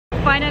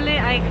finally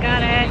I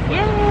got it.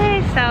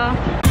 Yay!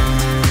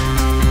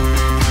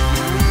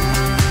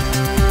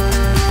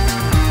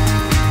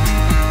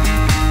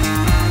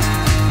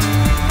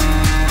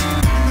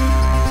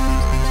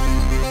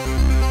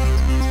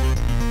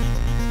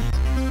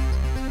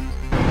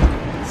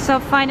 So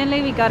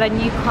finally we got a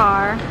new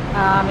car.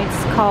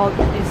 It's called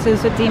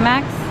Isuzu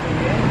D-Max.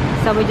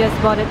 So we just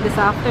bought it this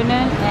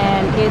afternoon,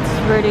 and it's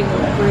really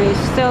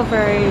still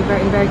very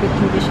good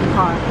condition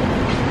car,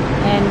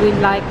 and we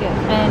like it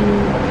and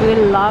we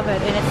love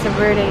it. And it's a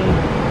really,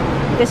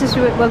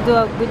 will do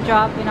a good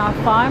job in our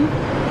farm,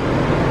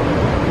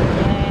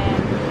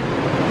 and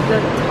the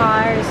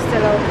tire is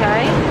still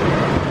okay.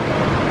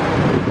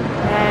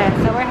 Yeah,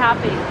 so we're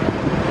happy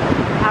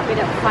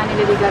that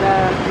finally we got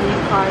a new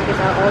car, because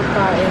our old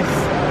car is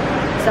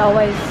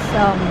always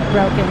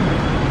broken.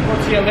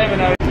 What's the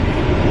 11?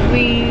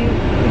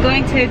 We're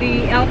going to the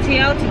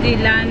LTO, to the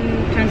Land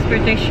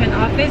Transportation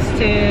Office,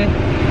 to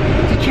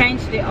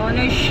change the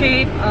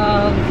ownership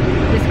of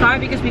this car,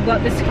 because we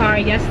bought this car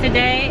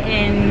yesterday,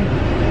 and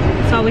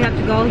so we have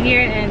to go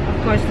here and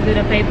of course to do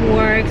the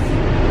paperwork,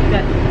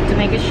 to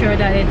make sure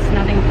that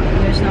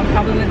there's no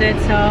problem with it.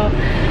 So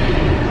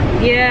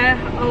yeah,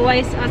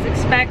 always as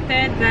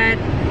expected, that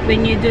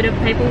when you do the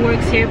paperwork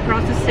here,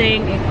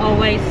 processing, it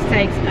always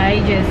takes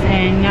ages,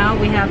 and now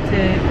we have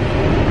to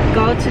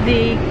go to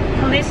the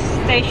police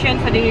station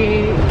for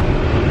the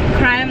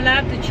crime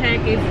lab to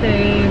check if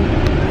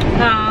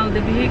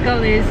the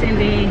vehicle is in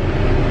the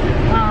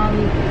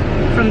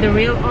from the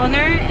real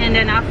owner. And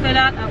then after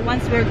that,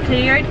 once we're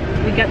cleared,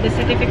 we get the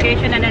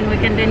certification, and then we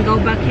can then go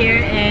back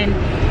here and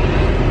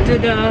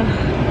do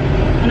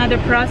another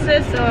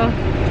process. So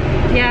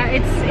yeah,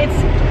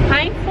 it's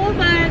painful,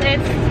 but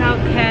it's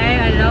okay.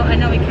 I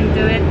know we can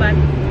do it, but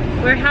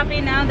we're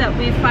happy now that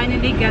we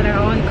finally get our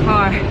own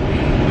car,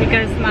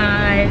 because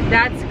my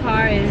dad's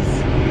car is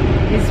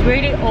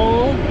really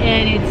old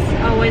and it's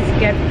always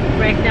get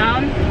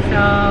breakdown.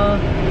 So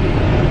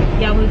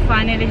yeah, we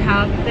finally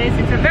have this.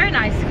 It's a very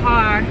nice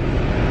car.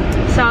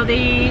 So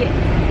the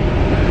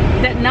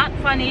not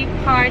funny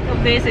part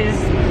of this is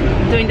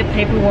doing the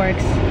paperwork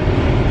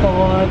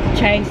to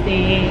change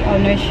the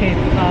ownership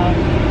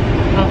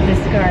of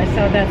this car.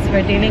 So that's what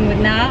we're dealing with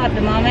now at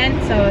the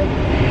moment. So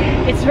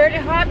it's really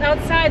hot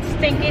outside,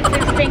 stinky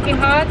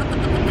hot.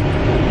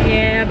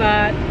 Yeah,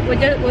 but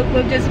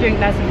we'll just drink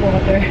lots of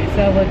water,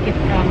 so we'll keep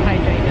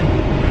hydrated.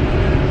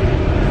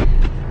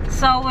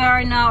 So we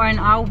are now on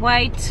our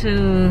way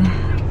to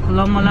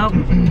Lomolok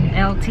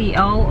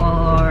LTO,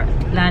 or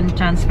Land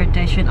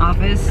Transportation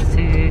Office,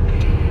 to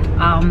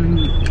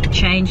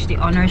change the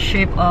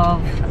ownership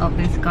of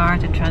this car,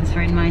 to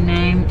transfer in my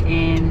name,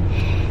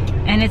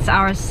 and it's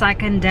our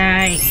second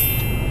day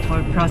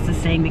for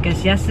processing,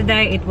 because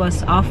yesterday it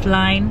was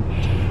offline.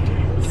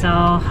 So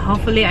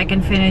hopefully I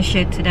can finish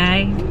it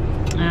today,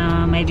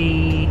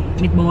 maybe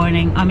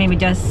mid-morning, or maybe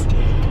just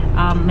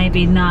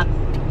maybe not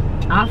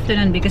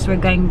afternoon, because we're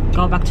going to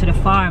go back to the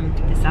farm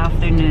this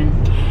afternoon.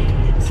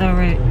 So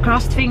we're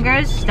crossed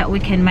fingers that we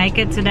can make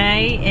it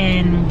today.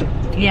 And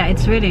yeah,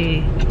 it's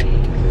really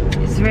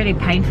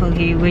painful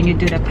here when you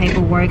do the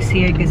paperwork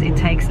here, because it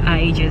takes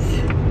ages,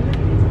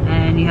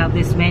 and you have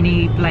this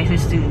many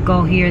places to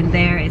go here and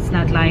there. It's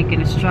not like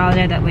in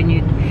Australia that when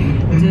you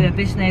do a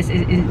business,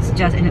 it's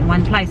just in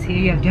one place.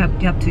 Here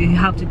you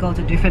have to go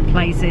to different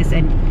places,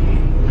 and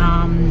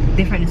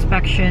different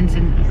inspections,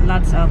 and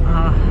lots of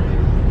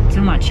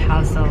too much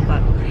hassle.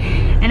 But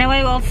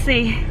anyway, we'll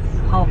see.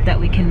 Hope that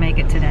we can make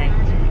it today.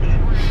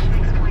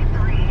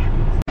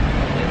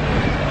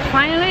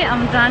 Finally,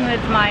 I'm done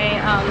with my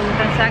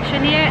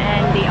transaction here,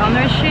 and the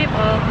ownership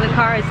of the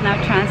car is now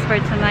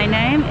transferred to my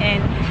name.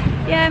 And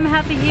yeah, I'm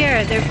happy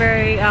here. They're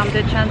very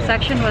the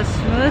transaction was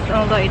smooth,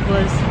 although it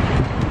was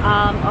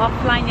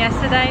offline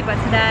yesterday.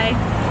 But today,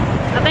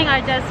 I think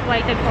I just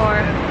waited for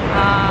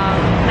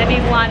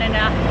maybe 1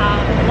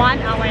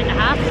 hour and a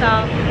half.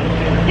 So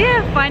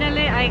yeah,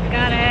 finally I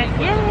got it.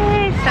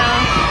 Yay! So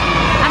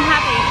I'm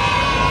happy.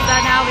 So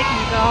now we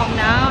can go home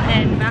now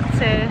and back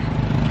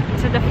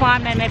to the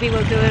farm, and maybe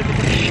we'll do a bit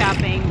of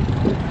shopping.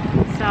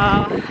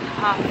 So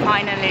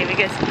finally,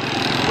 because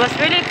it was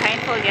really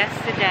painful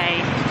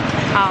yesterday.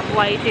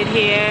 Waited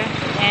here,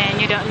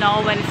 and you don't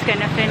know when it's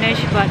gonna finish,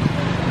 but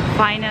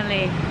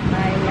finally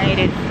I made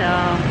it. So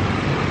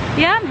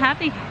yeah, I'm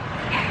happy.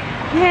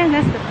 Yeah,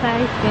 that's the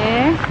place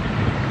there.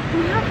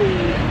 I'm happy.